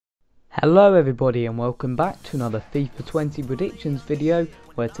Hello everybody and welcome back to another FIFA 20 predictions video,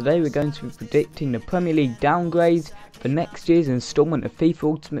 where today we're going to be predicting the Premier League downgrades for next year's instalment of FIFA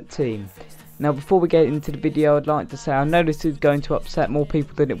Ultimate Team. Now before we get into the video, I'd like to say I know this is going to upset more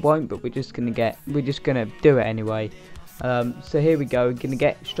people than it won't, but we're just gonna do it anyway. So here we go. We're gonna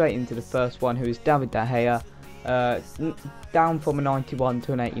get straight into the first one, who is David De Gea, down from a 91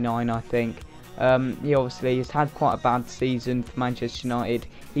 to an 89, I think. He obviously has had quite a bad season for Manchester United.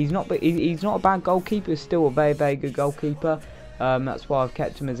 He's not a bad goalkeeper. He's still a very good goalkeeper. That's why I've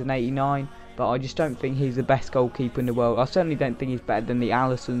kept him as an 89. But I just don't think he's the best goalkeeper in the world. I certainly don't think he's better than the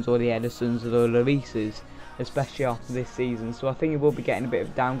Alissons or the Edersons or the Llorises, especially after this season. So I think he will be getting a bit of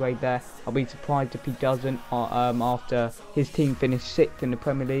a downgrade there. I'll be surprised if he doesn't. After his team finished 6th in the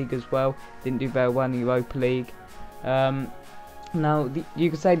Premier League as well, didn't do very well in the Europa League. Now, you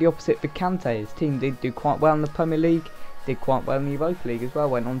could say the opposite for Kante. His team did do quite well in the Premier League, did quite well in the Europa League as well,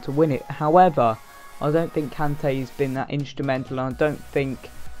 went on to win it. However, I don't think Kante has been that instrumental, and I don't think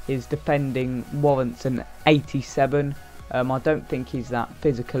his defending warrants an 87. I don't think he's that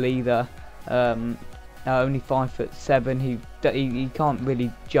physical either. Only 5'7". He can't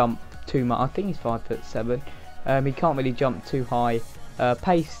really jump too much. I think he's 5'7". He can't really jump too high.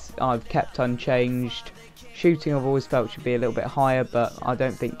 Pace I've kept unchanged. Shooting I've always felt should be a little bit higher, but I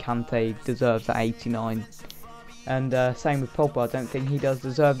don't think Kante deserves that 89. And same with Pogba, I don't think he does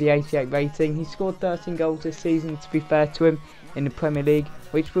deserve the 88 rating. He scored 13 goals this season, to be fair to him, in the Premier League,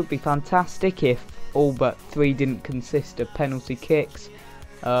 which would be fantastic if all but 3 didn't consist of penalty kicks.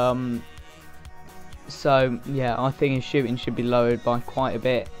 So yeah, I think his shooting should be lowered by quite a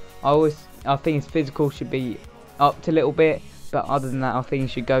bit. I think his physical should be upped a little bit, but other than that I think he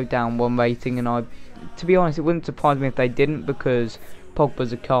should go down 1 rating, and to be honest, it wouldn't surprise me if they didn't, because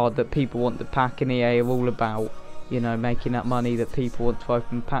Pogba's a card that people want to pack, and EA are all about, you know, making that money that people want to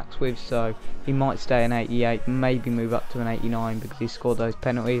open packs with. So he might stay an 88, maybe move up to an 89 because he scored those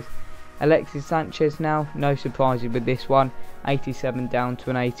penalties. Alexis Sanchez now, no surprises with this one, 87 down to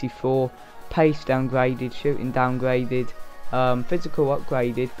an 84. Pace downgraded, shooting downgraded, physical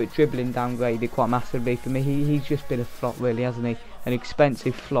upgraded, but dribbling downgraded quite massively for me. He's just been a flop really, hasn't he? An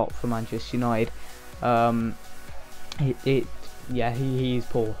expensive flop for Manchester United. He is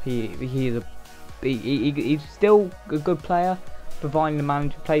poor. He's still a good player, providing the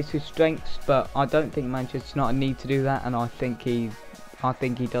manager plays to his strengths, but I don't think Manchester United need to do that, and I think he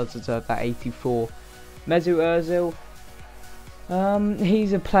does deserve that 84. Mesut Ozil,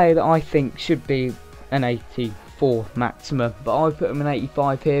 he's a player that I think should be an 84 maximum, but I put him an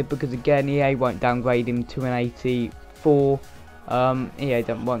 85 here because again EA won't downgrade him to an 84. EA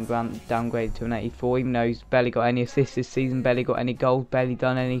won't downgrade to an 84, even though he's barely got any assists this season, barely got any goals, barely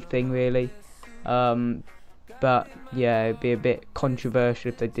done anything really. But yeah, it'd be a bit controversial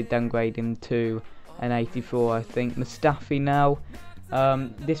if they did downgrade him to an 84. I think Mustafi now,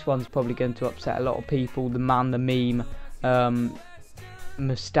 this one's probably going to upset a lot of people. The man, the meme,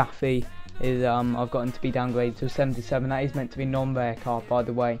 Mustafi is I've got him to be downgraded to a 77. That is meant to be non-rare card, by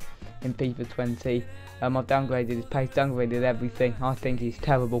the way, in FIFA 20. I've downgraded his pace, downgraded everything. I think he's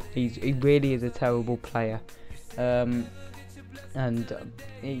terrible. He really is a terrible player. There's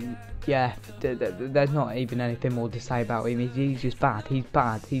not even anything more to say about him. He's just bad. He's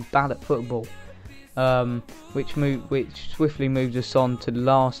bad at football. Which swiftly moves us on to the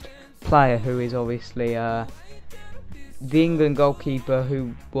last player, who is obviously the England goalkeeper,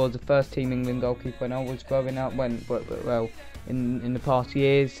 who was the first team England goalkeeper when I was growing up. In the past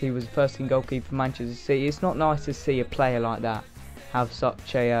years, he was the first team goalkeeper for Manchester City. It's not nice to see a player like that have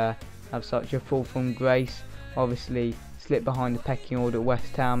such a fall from grace. Obviously, slipped behind the pecking order at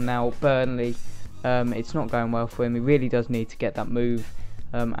West Ham, now at Burnley. It's not going well for him. He really does need to get that move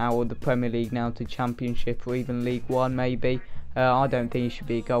out of the Premier League now to Championship or even League One maybe. I don't think he should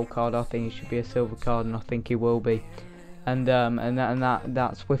be a gold card. I think he should be a silver card, and I think he will be. And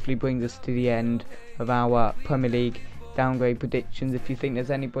that swiftly brings us to the end of our Premier League downgrade predictions. If you think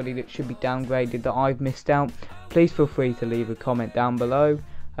there's anybody that should be downgraded that I've missed out, please feel free to leave a comment down below.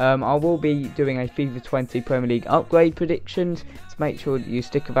 I will be doing a FIFA 20 Premier League upgrade predictions, so make sure that you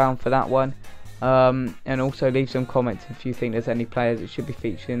stick around for that one. And also leave some comments if you think there's any players that should be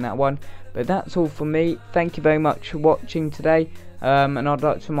featured in that one. But that's all from me. Thank you very much for watching today, and I'd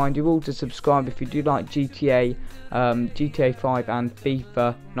like to remind you all to subscribe if you do like GTA 5 and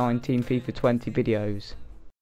FIFA 19, FIFA 20 videos.